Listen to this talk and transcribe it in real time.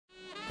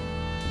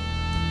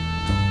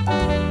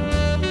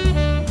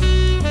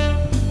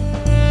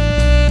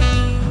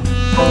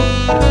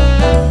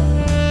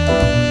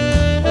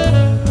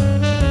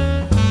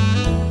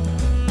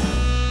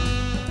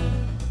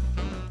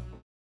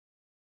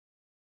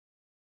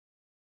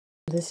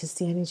This is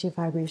the energy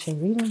vibration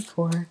reading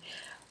for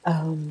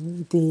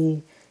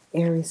the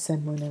Aries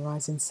Sun, Moon, and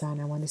Rising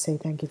Sun. I want to say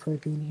thank you for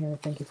being here.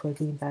 Thank you for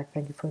being back.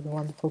 Thank you for the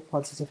wonderful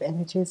positive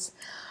energies.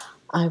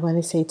 I want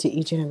to say to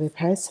each and every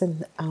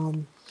person,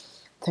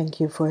 thank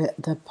you for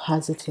the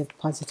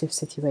positive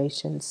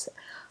situations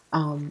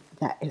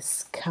that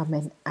is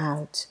coming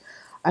out.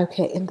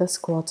 Okay, in this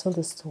quarter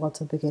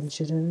begins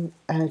June,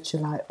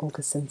 July,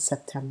 August, and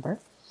September.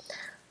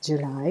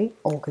 July,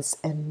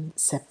 August, and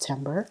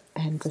September,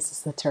 and this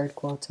is the third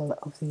quarter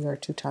of the year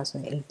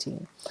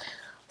 2018.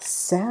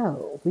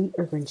 So we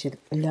are going to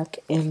look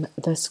in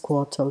this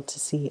quarter to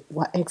see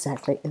what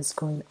exactly is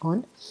going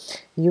on.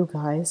 You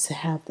guys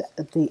have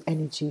the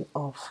energy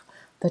of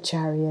the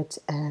Chariot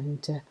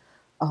and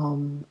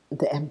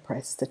the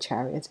Empress, the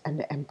Chariot and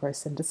the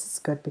Empress, and this is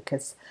good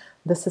because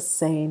this is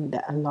saying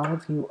that a lot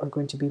of you are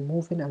going to be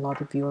moving, a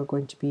lot of you are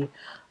going to be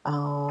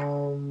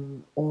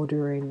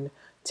ordering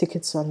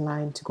tickets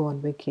online to go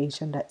on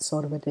vacation, that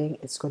sort of a thing.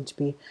 It's going to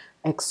be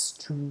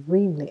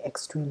extremely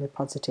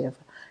positive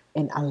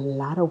in a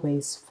lot of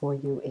ways for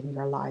you in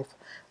your life.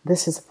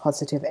 This is a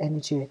positive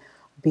energy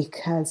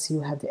because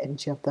you have the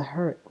energy of the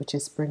hurt, which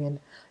is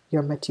bringing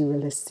your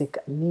materialistic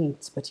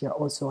needs, but you're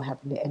also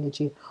having the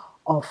energy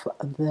of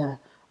the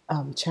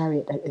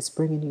Chariot that is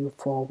bringing you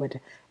forward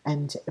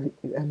and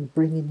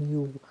bringing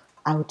you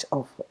out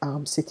of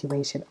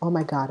situation. Oh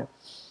my God,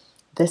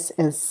 this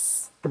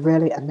is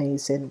really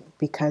amazing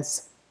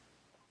because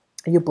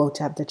you both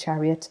have the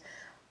Chariot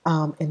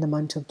in the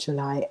month of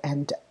July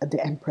and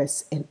the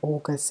Empress in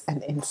August,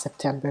 and in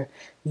September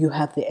you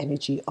have the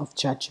energy of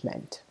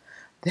Judgment.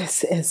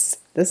 This is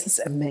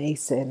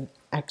amazing,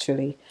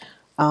 actually.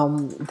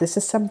 This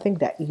is something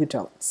that you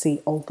don't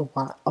see all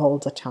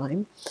the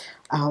time.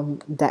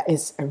 That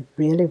is a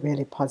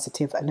really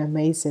positive and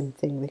amazing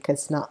thing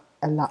because not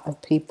a lot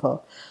of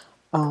people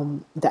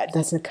that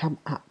doesn't come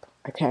up.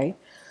 Okay,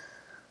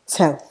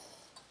 so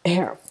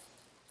here,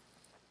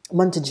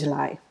 month of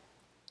July,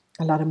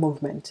 a lot of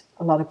movement,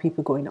 a lot of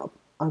people going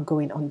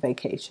on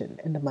vacation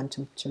in the month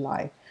of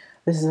July.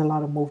 This is a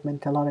lot of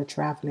movement, a lot of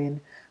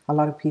traveling, a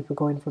lot of people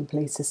going from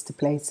places to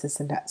places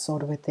and that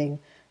sort of a thing.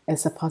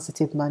 It's a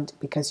positive month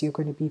because you're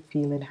going to be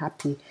feeling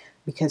happy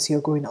because you're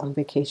going on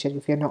vacation.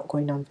 If you're not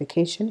going on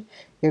vacation,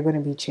 you're going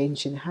to be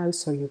changing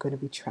house or you're going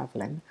to be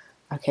traveling.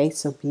 Okay,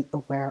 so be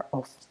aware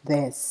of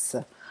this.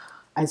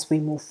 As we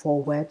move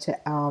forward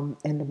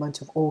in the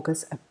month of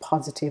August, a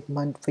positive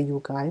month for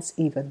you guys,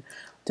 even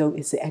though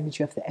it's the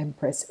energy of the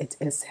Empress, it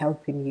is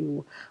helping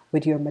you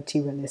with your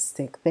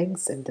materialistic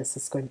things, and this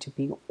is going to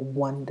be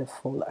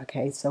wonderful.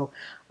 Okay, so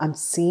I'm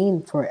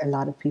seeing for a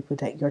lot of people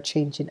that you're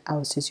changing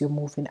houses, you're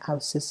moving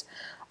houses,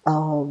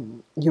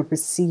 you're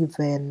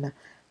receiving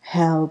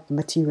help,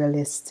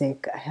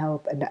 materialistic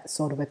help, and that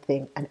sort of a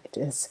thing, and it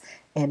is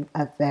in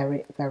a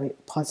very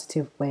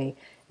positive way.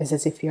 It's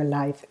as if your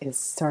life is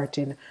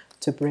starting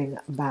to bring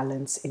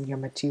balance in your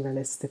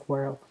materialistic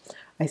world.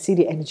 I see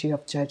the energy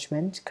of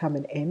Judgment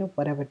coming in,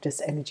 whatever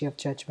this energy of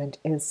Judgment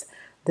is.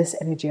 This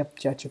energy of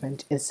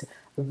Judgment is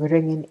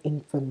bringing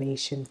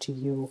information to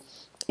you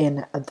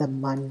in the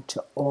month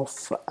of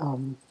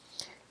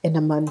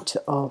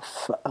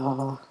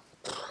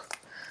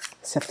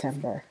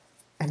September.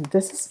 And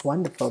this is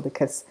wonderful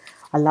because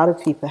a lot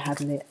of people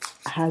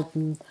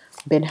haven't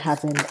been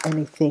having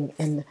anything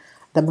in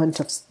the month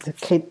of the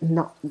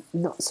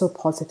not so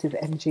positive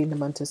energy in the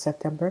month of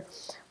September,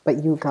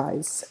 but you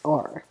guys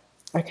are.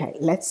 Okay,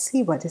 let's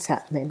see what is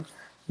happening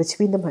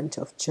between the month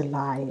of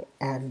July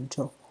and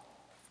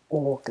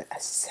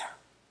August.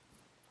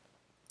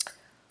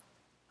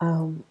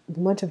 The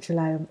month of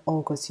July and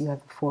August, you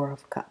have the Four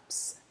of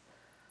Cups.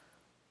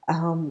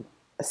 Some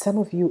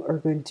of you are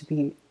going to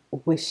be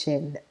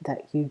wishing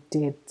that you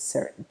did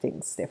certain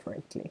things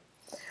differently,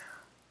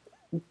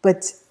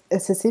 but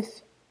it's as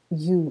if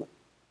you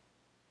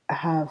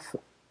have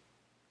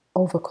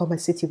overcome a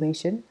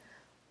situation,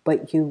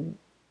 but you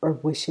are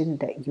wishing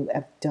that you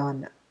have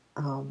done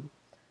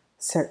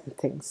certain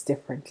things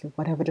differently.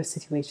 Whatever the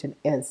situation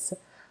is,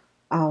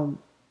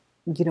 you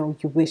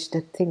wish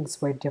that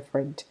things were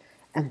different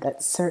and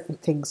that certain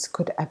things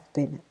could have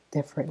been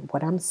different.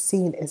 What I'm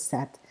seeing is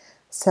that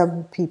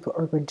some people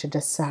are going to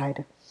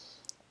decide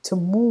to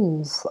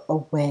move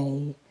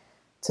away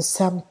to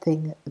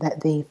something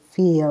that they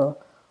feel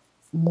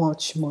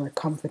much more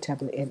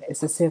comfortable in.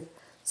 It's as if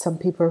some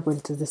people are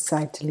going to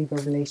decide to leave a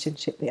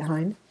relationship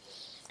behind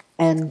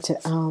and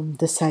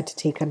decide to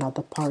take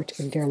another part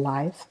in their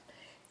life,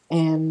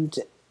 and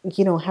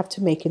have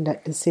to making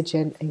that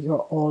decision, and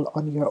you're all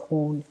on your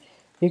own.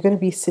 You're going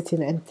to be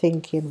sitting and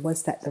thinking,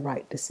 was that the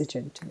right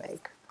decision to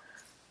make?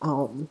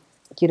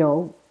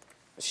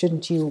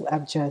 Shouldn't you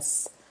have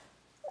just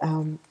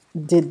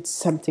did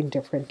something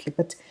differently?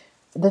 But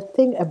the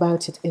thing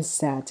about it is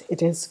that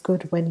it is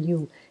good when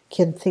you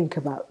can think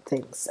about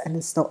things, and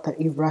it's not that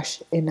you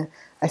rush in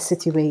a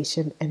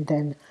situation and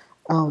then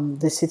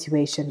the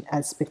situation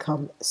has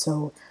become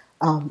so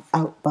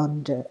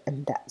outbound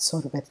and that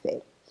sort of a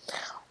thing.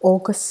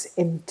 August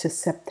into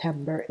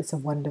September is a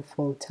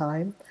wonderful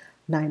time.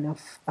 Nine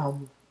of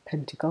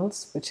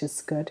Pentacles, which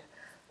is good.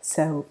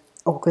 So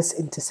August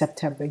into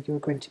September, you're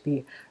going to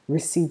be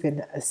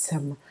receiving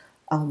some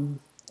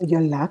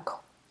your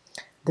luck.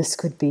 This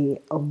could be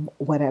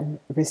what I'm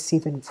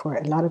receiving for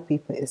a lot of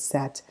people is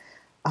that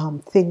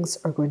things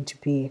are going to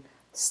be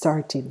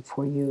starting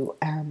for you.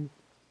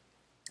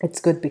 It's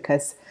good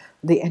because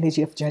the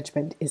energy of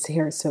judgment is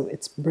here, so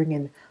it's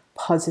bringing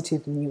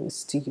positive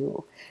news to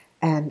you.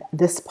 And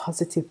this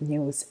positive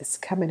news is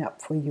coming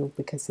up for you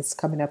because it's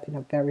coming up in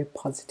a very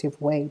positive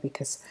way.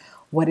 Because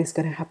what is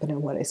going to happen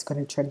and what is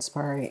going to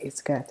transpire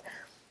is that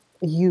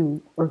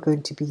you are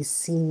going to be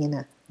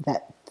seeing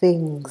that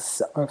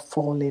things are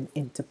falling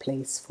into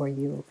place for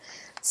you.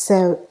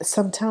 So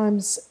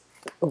sometimes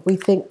we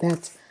think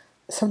that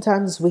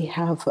sometimes we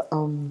have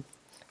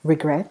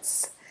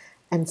regrets,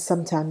 and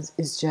sometimes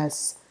it's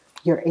just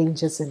your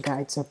angels and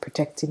guides are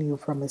protecting you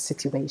from a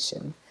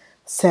situation.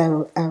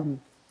 So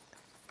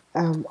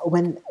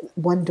when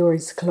one door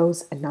is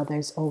closed, another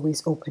is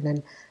always open.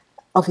 And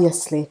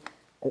obviously,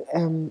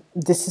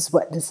 this is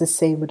what this is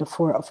saying with the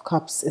Four of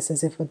Cups. It's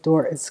as if a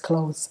door is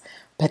closed,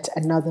 but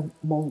another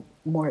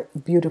more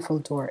beautiful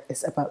door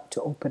is about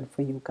to open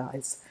for you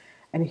guys.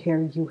 And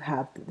here you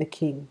have the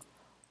King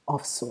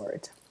of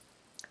Swords.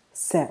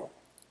 So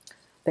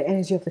the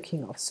energy of the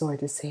King of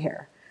Swords is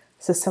here.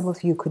 So some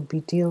of you could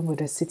be dealing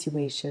with a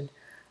situation.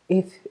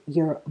 If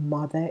your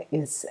mother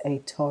is a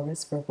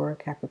Taurus, Virgo, or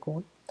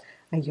Capricorn,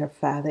 and your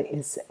father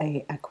is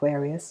a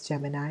Aquarius,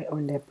 Gemini,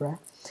 or Libra,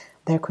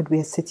 there could be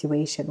a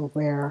situation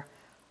where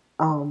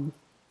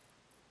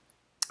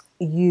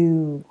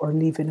you are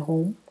leaving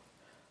home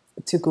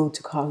to go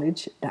to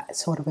college, that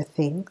sort of a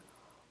thing,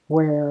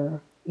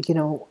 where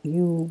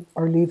you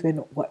are leaving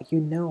what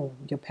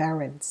your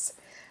parents,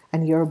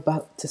 and you're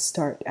about to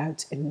start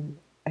out in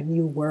a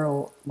new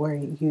world where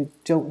you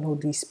don't know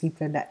these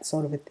people and that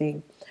sort of a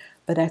thing.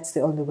 But that's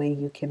the only way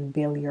you can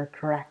build your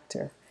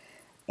character.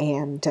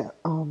 And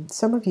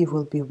some of you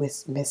will be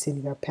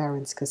missing your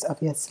parents because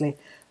obviously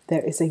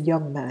there is a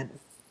young man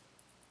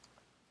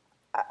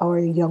or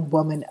a young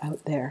woman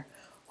out there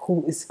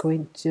who's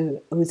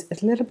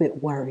a little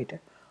bit worried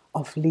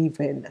of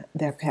leaving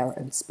their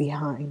parents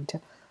behind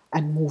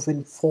and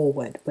moving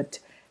forward. But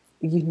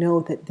you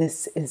know that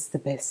this is the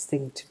best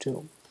thing to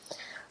do.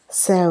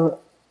 So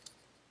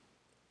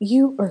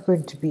you are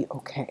going to be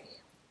okay.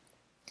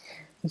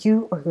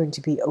 You are going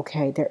to be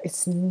okay. There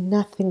is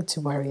nothing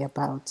to worry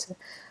about.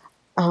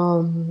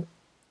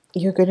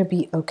 You're going to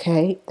be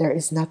okay. There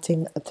is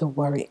nothing to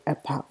worry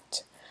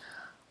about.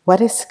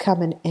 What is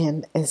coming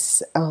in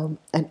is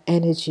an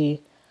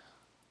energy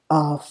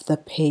of the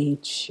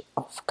Page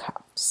of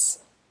Cups.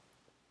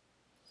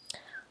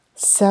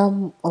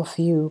 Some of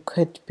you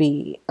could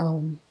be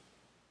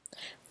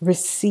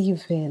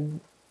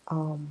receiving,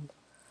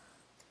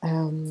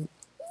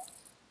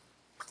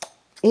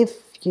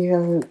 if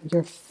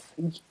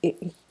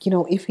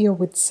if you're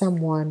with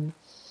someone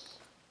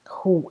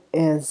who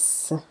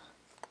is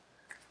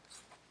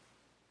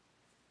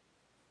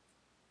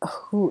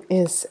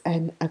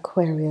an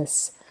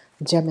Aquarius,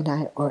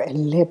 Gemini, or a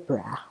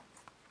Libra,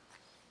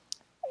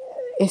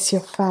 it's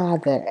your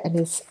father, and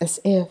it's as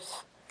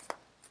if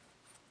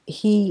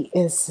he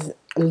is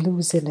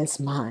losing his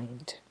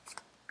mind.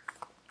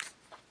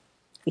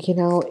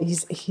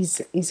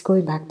 He's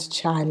going back to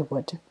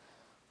childhood.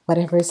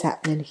 Whatever is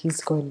happening,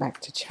 he's going back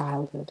to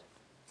childhood.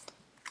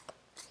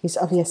 He's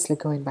obviously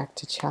going back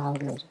to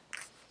childhood.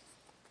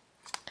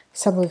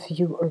 Some of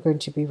you are going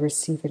to be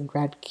receiving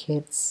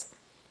grandkids.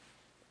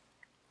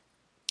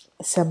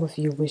 Some of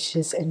you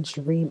wishes and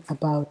dream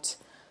about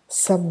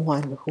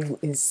someone who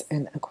is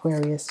an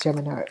Aquarius,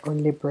 Gemini, or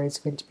Libra is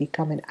going to be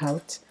coming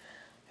out.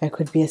 There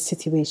could be a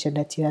situation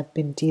that you have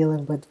been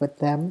dealing with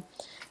them,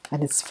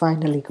 and it's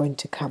finally going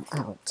to come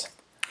out.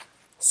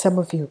 Some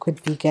of you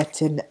could be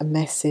getting a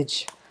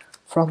message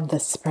from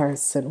this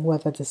person,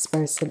 whoever this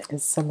person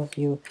is. Some of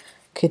you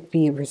could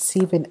be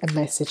receiving a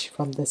message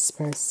from this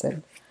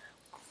person.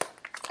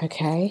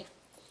 Okay?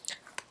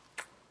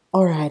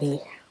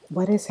 Alrighty.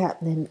 What is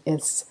happening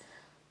is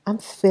I'm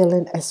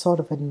feeling a sort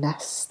of a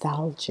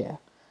nostalgia.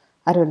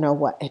 I don't know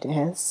what it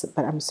is,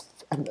 but I'm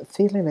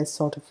feeling a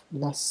sort of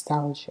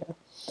nostalgia.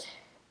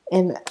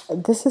 And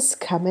this is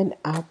coming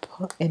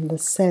up in the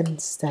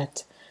sense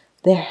that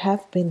there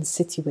have been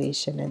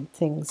situations and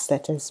things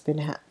that has been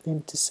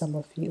happening to some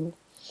of you.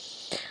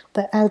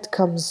 The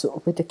outcomes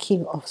with the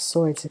King of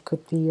Swords, it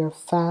could be your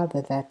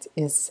father that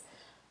is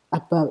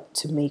about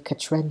to make a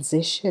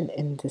transition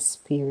in this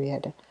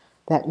period.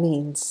 That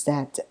means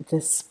that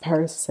this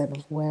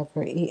person,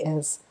 whoever he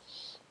is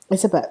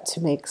about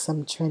to make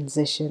some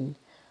transition.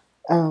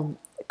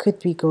 Could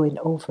be going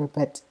over,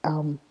 but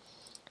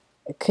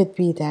it could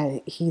be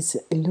that he's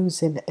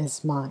losing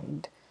his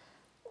mind.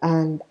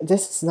 And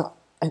this is not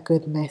a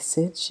good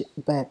message,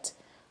 but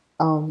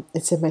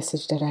it's a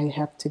message that I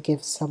have to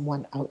give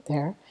someone out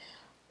there.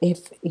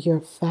 If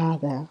your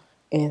father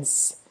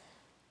is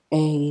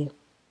an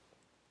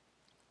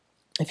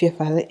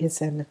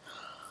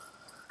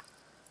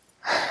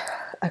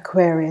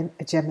Aquarian,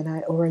 a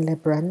Gemini, or a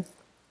Libran,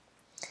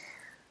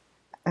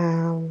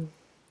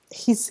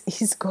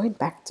 he's going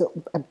back to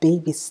a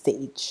baby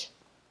stage.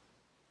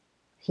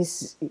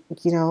 He's,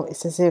 you know,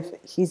 it's as if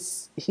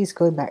he's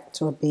going back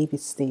to a baby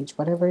stage.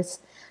 Whatever is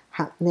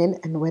happening,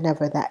 and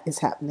whenever that is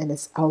happening,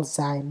 is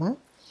Alzheimer.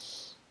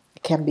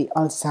 It can be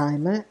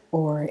Alzheimer,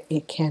 or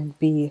it can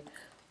be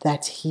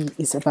that he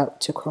is about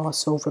to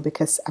cross over,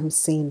 because I'm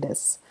seeing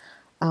this.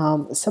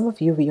 Some of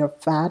you, your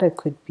father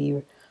could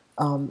be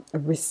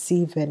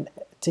receiving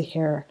to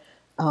hear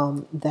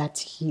that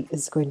he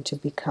is going to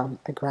become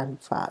a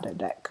grandfather.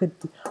 That could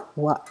be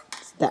what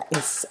that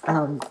is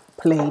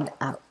playing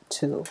out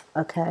too.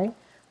 Okay,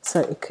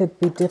 so it could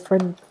be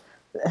different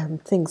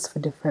things for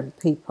different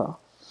people.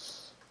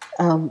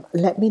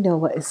 Let me know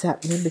what is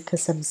happening,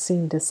 because I'm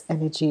seeing this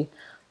energy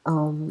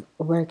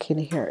working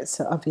here.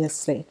 So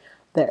obviously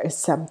there is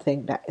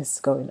something that is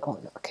going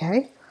on.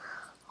 Okay,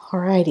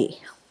 alrighty.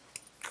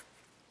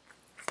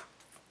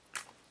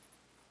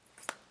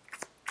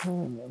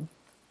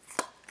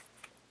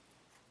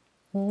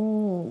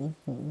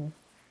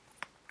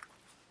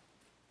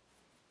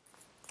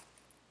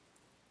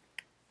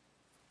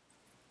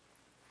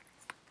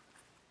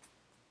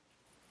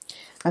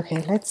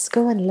 Okay, let's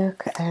go and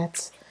look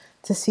at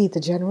to see the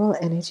general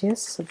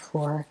energies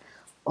for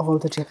all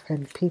the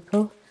different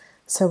people.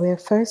 So we're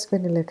first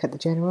going to look at the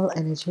general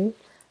energy,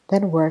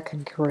 then work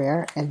and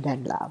career, and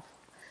then love.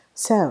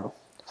 So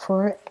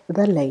for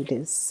the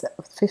ladies,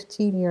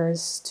 15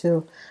 years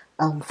to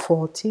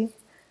 40,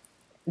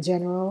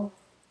 general,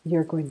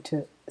 you're going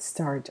to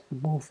start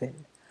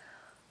moving.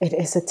 It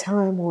is a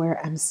time where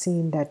I'm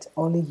seeing that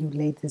all of you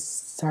ladies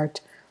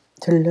start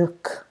to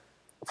look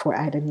for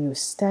either new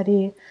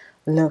study,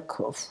 look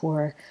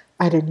for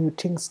either new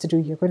things to do.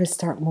 You're going to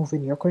start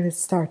moving. You're going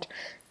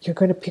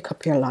to pick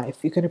up your life.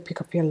 You're going to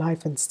pick up your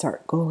life and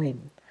start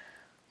going.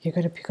 You're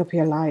going to pick up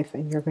your life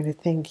and you're going to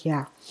think,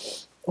 yeah,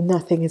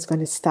 nothing is going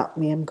to stop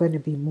me. I'm going to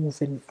be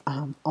moving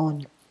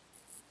on.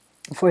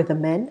 For the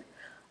men,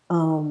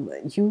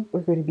 you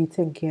are going to be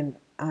thinking,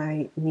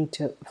 I need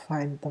to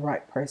find the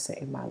right person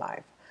in my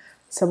life.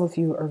 Some of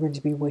you are going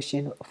to be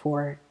wishing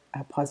for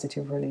a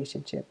positive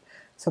relationship.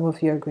 Some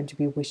of you are going to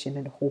be wishing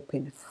and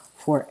hoping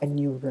for a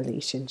new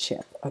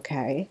relationship,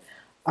 okay?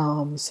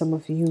 Some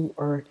of you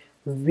are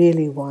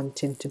really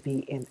wanting to be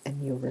in a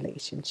new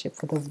relationship.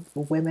 For the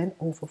women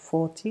over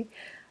 40,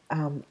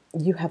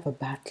 you have a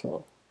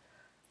battle.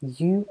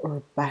 You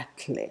are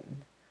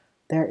battling.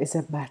 There is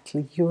a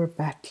battle. You're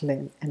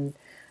battling. And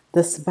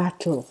this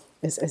battle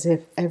is as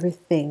if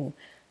everything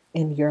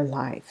in your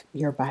life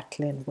you're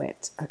battling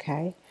with,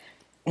 okay?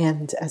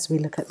 And as we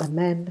look at the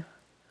men,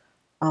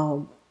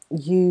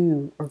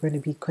 you are going to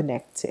be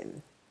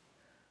connecting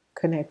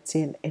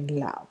in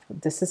love.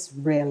 This is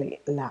really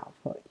love.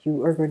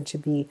 You are going to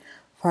be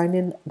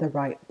finding the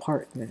right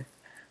partner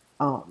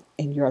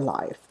in your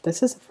life.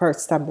 This is the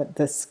first time that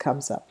this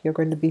comes up. You're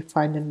going to be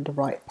finding the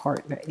right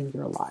partner in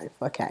your life,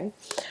 okay?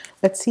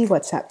 Let's see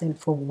what's happening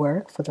for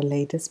work for the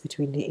ladies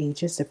between the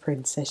ages, the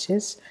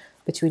princesses,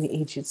 between the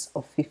ages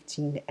of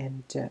 15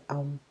 and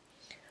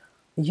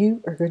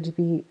you are going to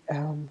be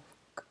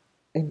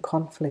in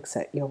conflicts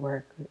at your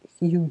work,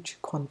 huge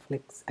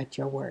conflicts at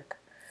your work.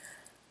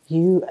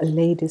 You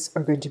ladies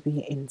are going to be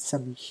in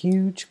some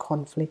huge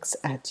conflicts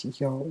at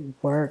your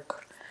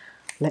work.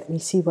 Let me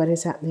see what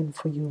is happening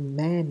for you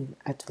men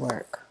at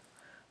work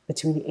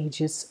between the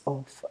ages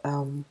of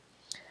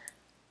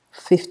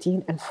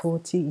 15 and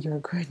 40. You're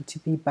going to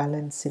be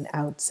balancing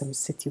out some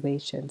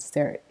situations.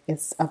 There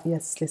is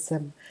obviously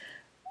some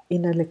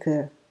inner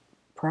little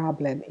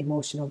problem,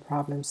 emotional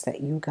problems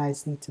that you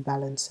guys need to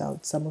balance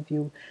out. Some of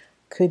you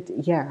could,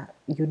 yeah,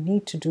 you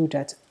need to do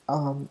that,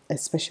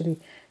 especially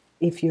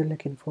if you're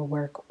looking for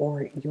work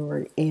or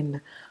you're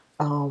in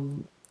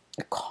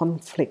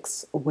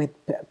conflicts with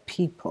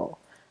people.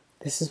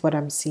 This is what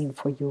I'm seeing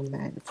for you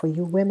men. For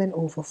you women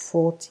over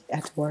 40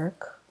 at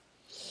work,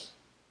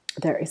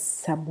 there is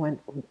someone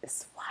who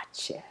is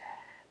watching.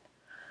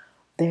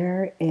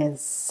 There is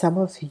some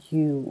of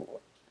you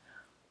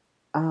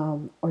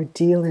are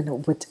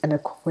dealing with an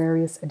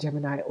Aquarius, a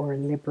Gemini, or a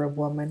Libra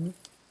woman.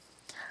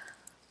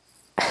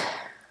 A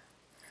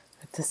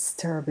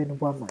disturbing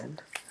woman.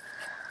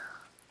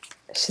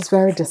 She's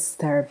very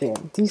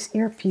disturbing. These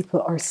air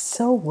people are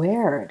so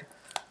weird.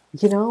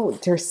 You know,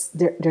 they're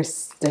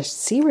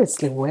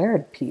seriously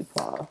weird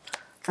people.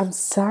 I'm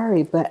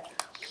sorry, but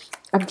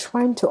I'm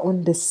trying to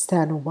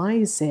understand why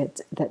is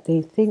it that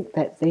they think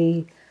that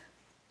they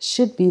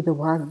should be the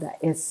one that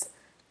is,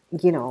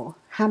 you know,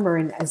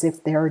 hammering as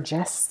if they're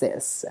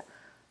justice.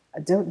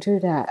 Don't do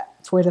that.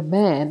 For the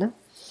men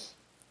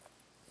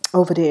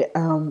over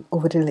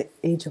the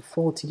age of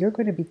 40, you're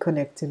going to be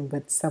connecting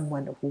with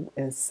someone who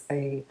is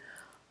a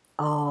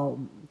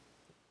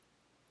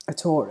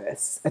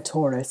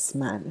Taurus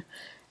man,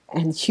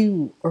 and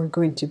you are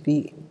going to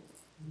be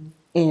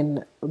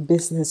in a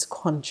business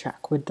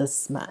contract with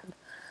this man.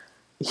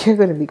 You're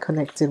going to be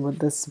connecting with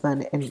this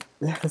man in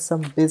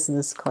some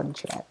business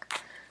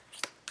contract.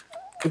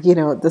 You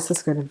know, this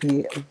is going to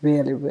be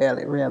really,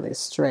 really, really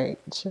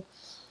strange.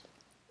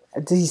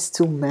 These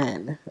two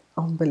men,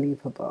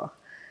 unbelievable.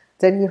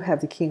 Then you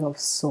have the King of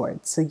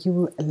Swords. So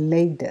you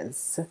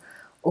ladies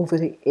over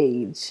the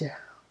age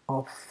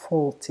of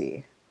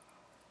 40,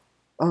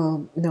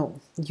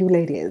 no, you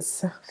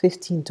ladies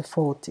 15 to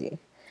 40,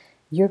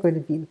 you're going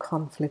to be in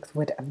conflict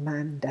with a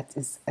man that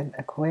is an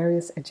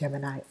Aquarius, a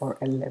Gemini, or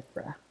a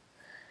Libra.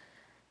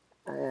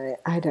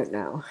 I don't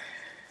know.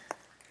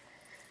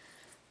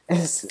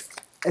 It's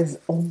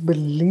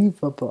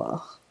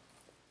unbelievable.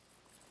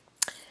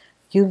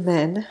 You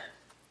men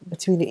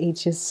between the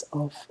ages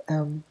of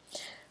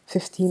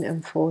 15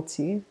 and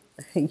 40,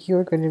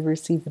 you're going to be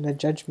receiving a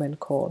judgment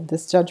call.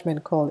 This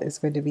judgment call is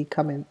going to be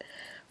coming.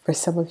 For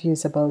some of you,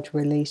 it's about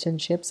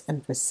relationships,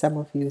 and for some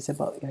of you, it's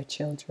about your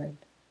children.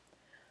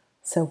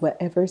 So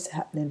whatever's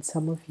happening,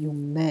 some of you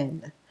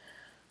men,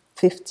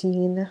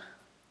 15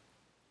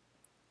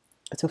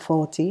 to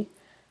 40,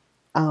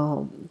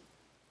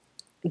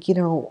 you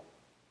know,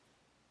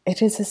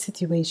 it is a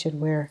situation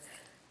where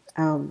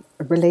a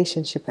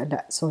relationship and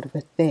that sort of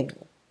a thing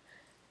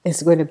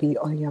is going to be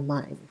on your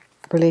mind.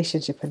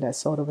 Relationship and that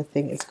sort of a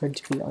thing is going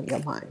to be on your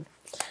mind.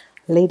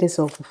 Ladies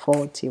over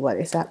 40, what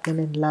is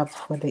happening in love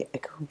for the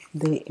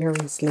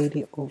Aries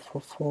lady over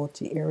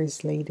 40?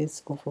 Aries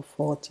ladies over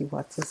 40,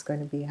 what is going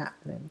to be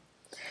happening?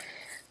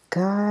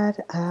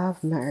 God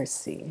have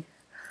mercy.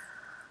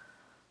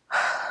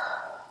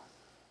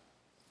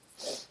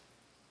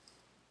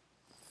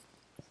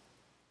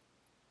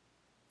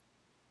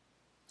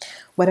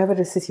 Whatever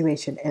the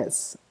situation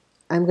is,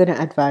 I'm going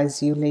to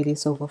advise you,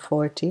 ladies over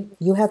 40,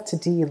 you have to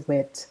deal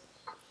with,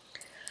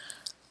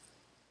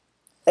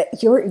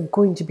 you're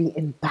going to be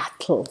in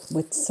battle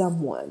with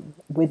someone,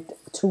 with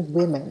two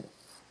women.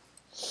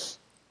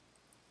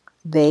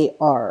 You're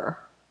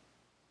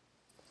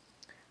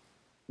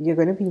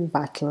going to be in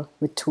battle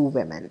with two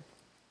women.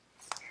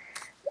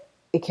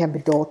 It can be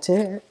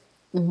daughter,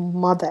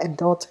 mother and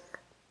daughter,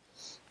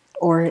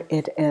 or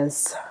it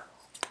is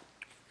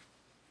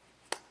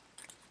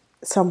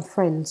some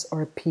friends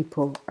or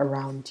people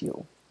around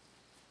you.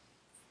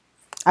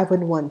 I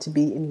wouldn't want to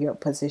be in your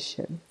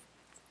position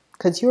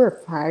because you're a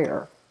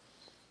fire.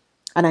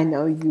 And I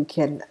know you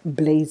can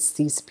blaze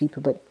these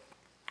people, but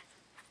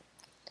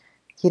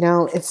you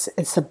know, it's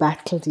a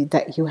battle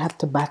that you have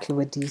to battle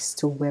with these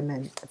two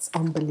women. It's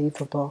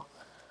unbelievable.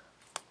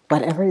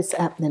 Whatever is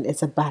happening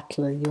is a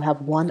battle. You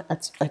have one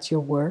at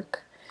your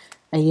work,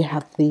 and you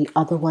have the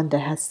other one that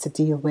has to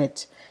deal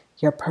with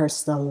your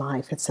personal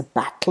life. It's a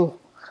battle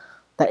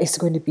that is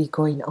going to be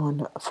going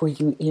on for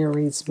you,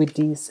 Aries, with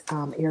these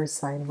air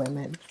sign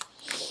women.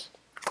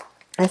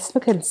 Let's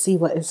look and see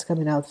what is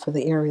coming out for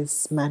the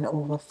Aries man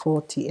over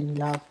 40 in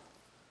love.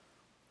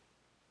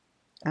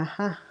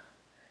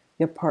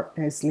 Your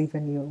partner is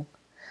leaving you.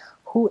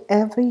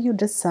 Whoever you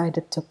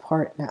decided to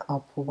partner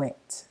up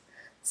with,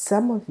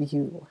 some of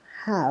you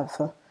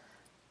have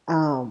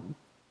a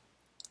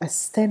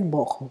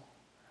Stenbock,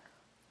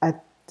 a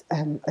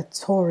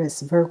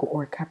Taurus, Virgo,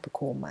 or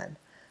Capricorn man.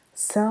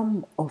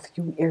 Some of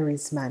you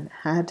Aries man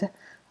had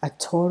a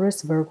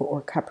Taurus, Virgo,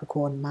 or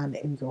Capricorn man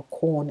in your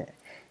corner.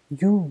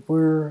 You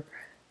were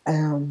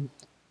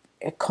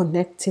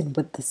connecting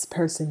with this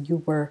person.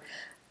 You were,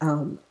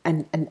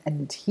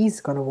 and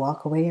he's going to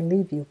walk away and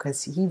leave you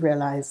because he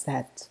realized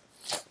that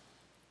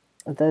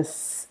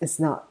this is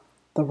not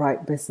the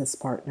right business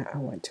partner I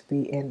want to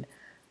be in.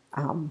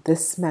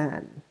 This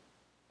man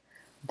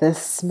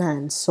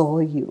saw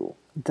you.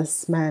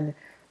 This man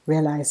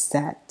realized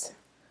that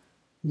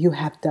you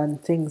have done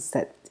things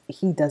that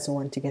he doesn't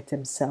want to get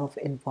himself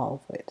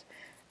involved with.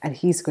 And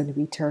he's going to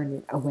be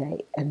turning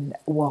away and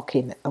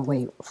walking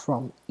away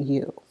from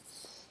you.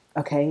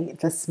 Okay?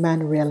 This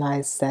man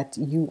realized that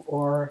you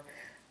are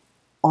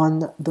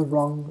on the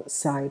wrong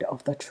side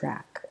of the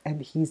track.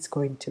 And he's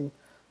going to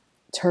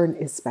turn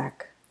his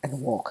back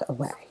and walk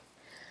away.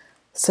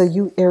 So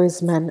you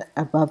Aries man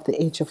above the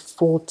age of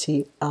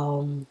 40,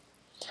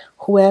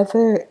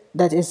 whoever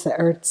that is the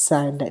earth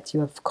sign that you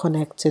have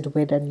connected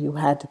with, and you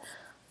had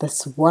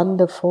this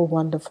wonderful,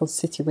 wonderful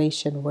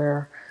situation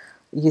where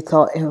you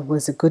thought it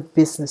was a good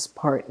business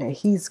partner,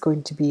 he's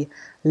going to be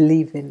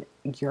leaving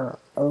your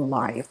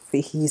life.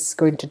 He's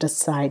going to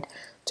decide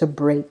to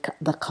break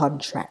the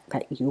contract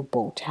that you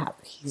both have.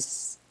 He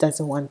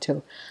doesn't want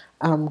to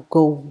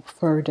go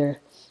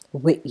further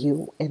with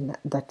you in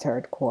the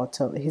third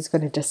quarter. He's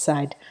going to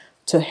decide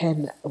to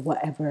end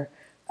whatever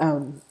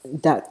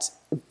that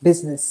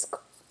business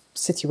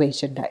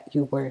situation that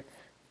you were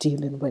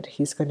dealing with.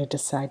 He's going to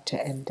decide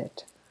to end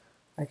it.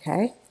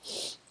 Okay?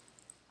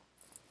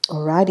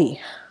 Alrighty.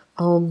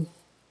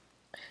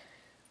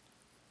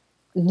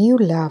 New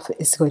love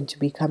is going to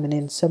be coming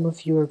in. Some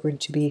of you are going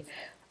to be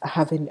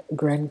having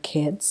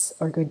grandkids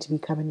are going to be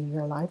coming in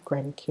your life.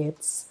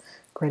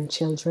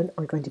 Grandchildren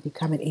are going to be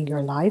coming in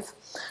your life.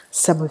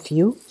 Some of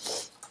you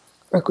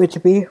are going to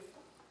be,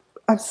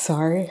 I'm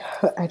sorry,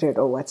 I don't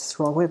know what's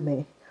wrong with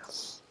me.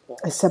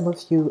 Some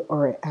of you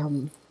are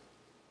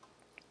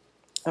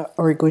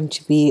going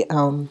to be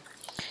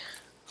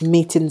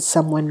meeting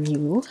someone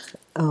new,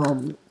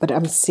 but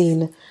I'm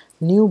seeing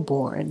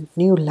newborn,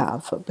 new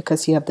love,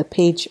 because you have the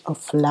page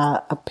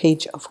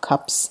of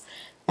Cups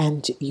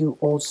And you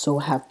also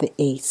have the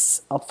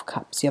Ace of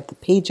Cups. You have the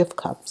Page of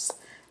Cups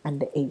and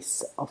the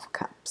Ace of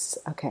Cups,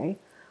 okay?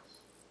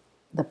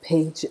 The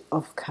Page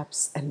of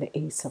Cups and the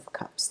Ace of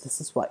Cups. This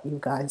is what you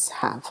guys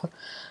have.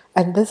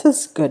 And this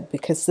is good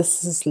because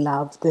this is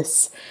love.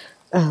 This,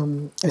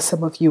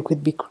 some of you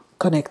could be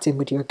connecting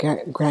with your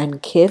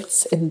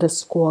grandkids in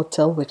this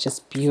quarter, which is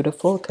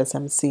beautiful because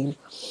I'm seeing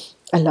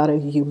a lot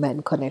of you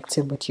men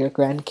connecting with your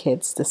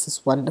grandkids. This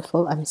is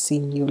wonderful. I'm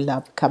seeing new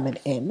love coming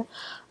in.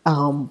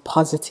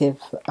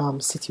 Positive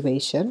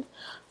situation.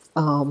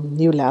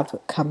 New love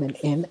coming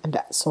in and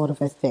that sort of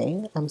a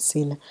thing. I'm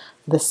seeing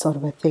this sort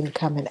of a thing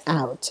coming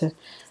out.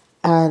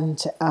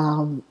 And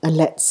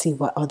let's see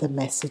what other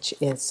message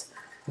is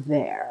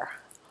there.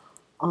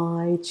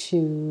 I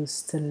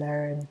choose to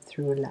learn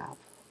through love.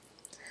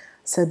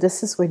 So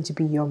this is going to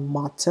be your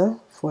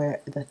motto for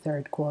the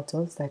third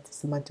quarter. That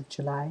is the month of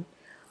July,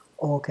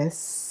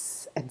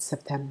 August, and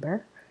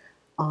September.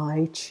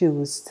 I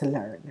choose to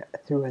learn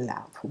through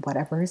love.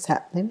 Whatever is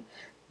happening,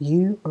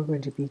 you are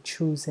going to be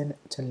choosing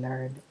to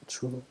learn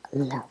through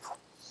love.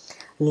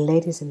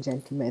 Ladies and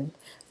gentlemen,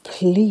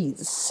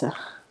 please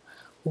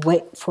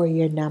wait for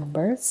your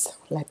numbers.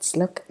 Let's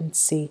look and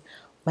see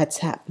what's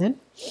happening.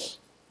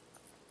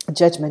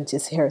 Judgment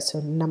is here. So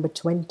number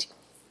 20.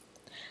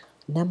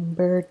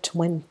 Number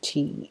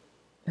 20.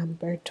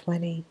 Number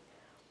 20.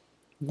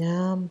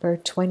 Number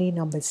 20.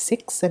 Number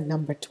 6 and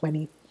number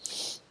 20.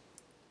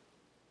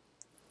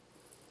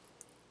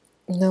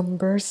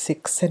 Number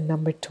 6 and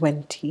number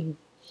 20.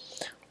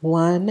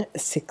 1,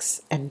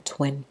 6, and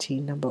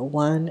 20. Number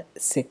 1,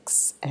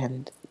 6,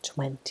 and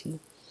 20.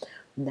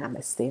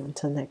 Namaste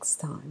until next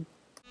time.